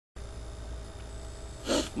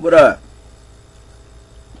But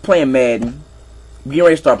playing Madden. We getting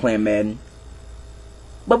ready to start playing Madden.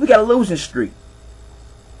 But we got a losing streak.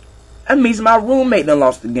 That means my roommate done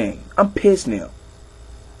lost the game. I'm pissed now.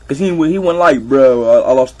 Cause he wasn't like, bro,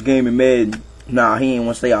 I lost the game in Madden. Nah, he ain't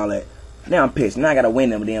want to say all that. Now I'm pissed. Now I gotta win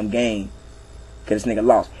them damn game. Cause this nigga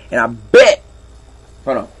lost. And I bet,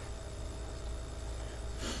 hold on,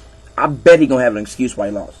 I bet he gonna have an excuse why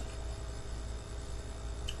he lost.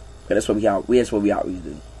 Cause that's what we always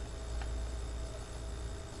do.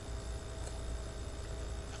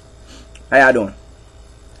 How y'all doing?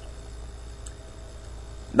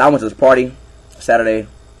 I went to this party Saturday.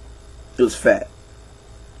 It was fat.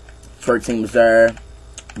 Twerk team was there.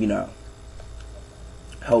 You know,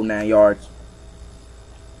 whole 9 yards.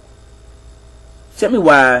 Tell me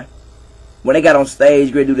why, when they got on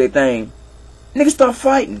stage, ready to do their thing, niggas start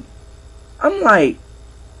fighting. I'm like,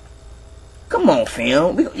 come on,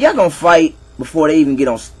 fam. Y'all gonna fight before they even get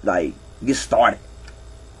started.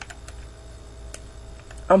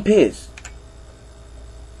 I'm pissed.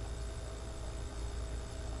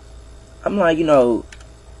 I'm like, you know,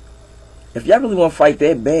 if y'all really want to fight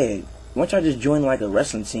that bad, why don't y'all just join like a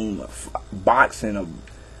wrestling team, boxing, or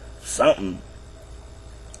something?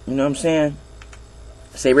 You know what I'm saying?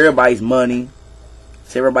 Save everybody's money,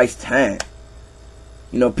 save everybody's time.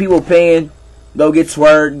 You know, people paying, go get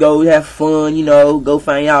twerked, go have fun, you know, go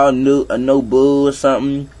find y'all a no bull or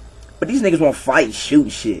something. But these niggas want to fight and shoot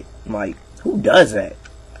and shit. I'm like, who does that?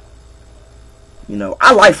 You know,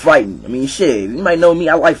 I like fighting. I mean, shit, you might know me,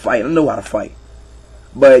 I like fighting. I know how to fight.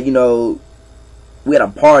 But, you know, we at a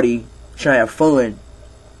party, trying to have fun.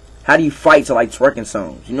 How do you fight to, like, twerking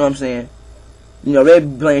songs? You know what I'm saying? You know, they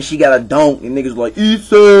be playing She Got a Donk, and niggas like, East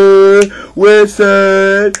Side, West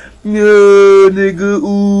Side, yeah, nigga,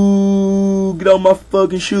 ooh, get on my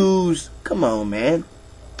fucking shoes. Come on, man.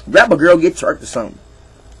 Rap a girl, get twerked or something.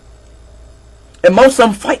 And most of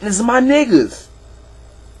them fighting is my niggas.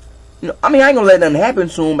 You know, I mean, I ain't gonna let nothing happen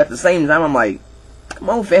to them. At the same time, I'm like, come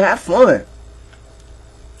on, fam, have fun.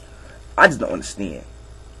 I just don't understand.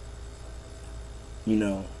 You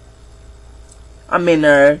know, I'm in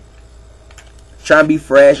there trying to be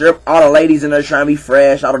fresh. All the ladies in there trying to be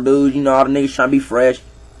fresh. All the dudes, you know, all the niggas trying to be fresh.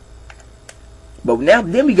 But now,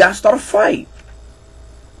 then we gotta start a fight.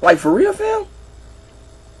 Like, for real, fam?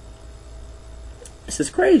 This is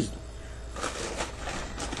crazy.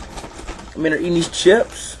 I'm in there eating these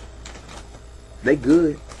chips. They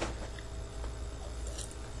good.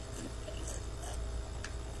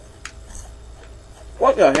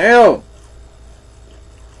 What the hell?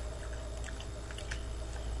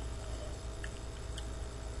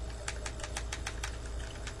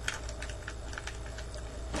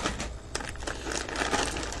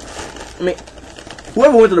 I mean,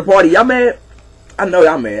 whoever went to the party, y'all mad? I know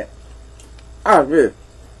y'all mad. I was good.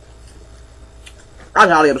 I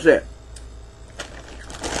was highly upset.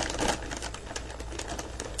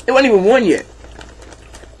 It wasn't even won yet.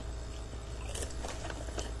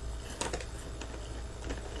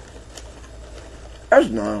 That's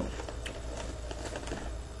normal.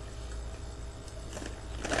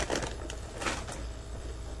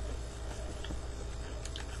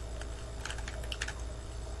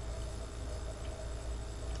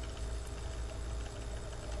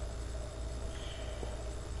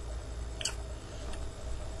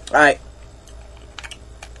 Alright.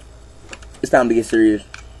 It's time to get serious.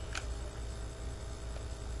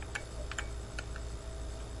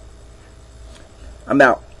 I'm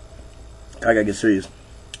out. I gotta get serious.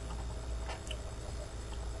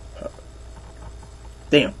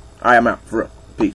 Damn. Alright, I'm out. For real.